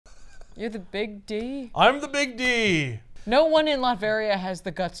You're the big D? I'm the big D. No one in Latveria has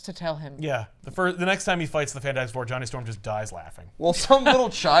the guts to tell him. Yeah. The next time he fights the Fantastic Four, Johnny Storm just dies laughing. Well, some little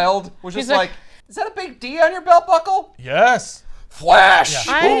child was just He's like, is that a big D on your belt buckle? Yes. Flash!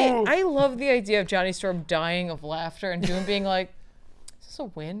 Yeah. I love the idea of Johnny Storm dying of laughter and Doom being like, is this a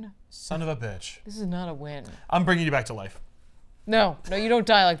win? Son of a bitch. This is not a win. I'm bringing you back to life. No, you don't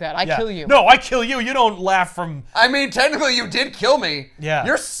die like that. I kill you. No, I kill you. You don't laugh from... I mean, technically you did kill me. Yeah.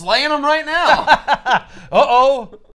 You're slaying him right now. Uh-oh.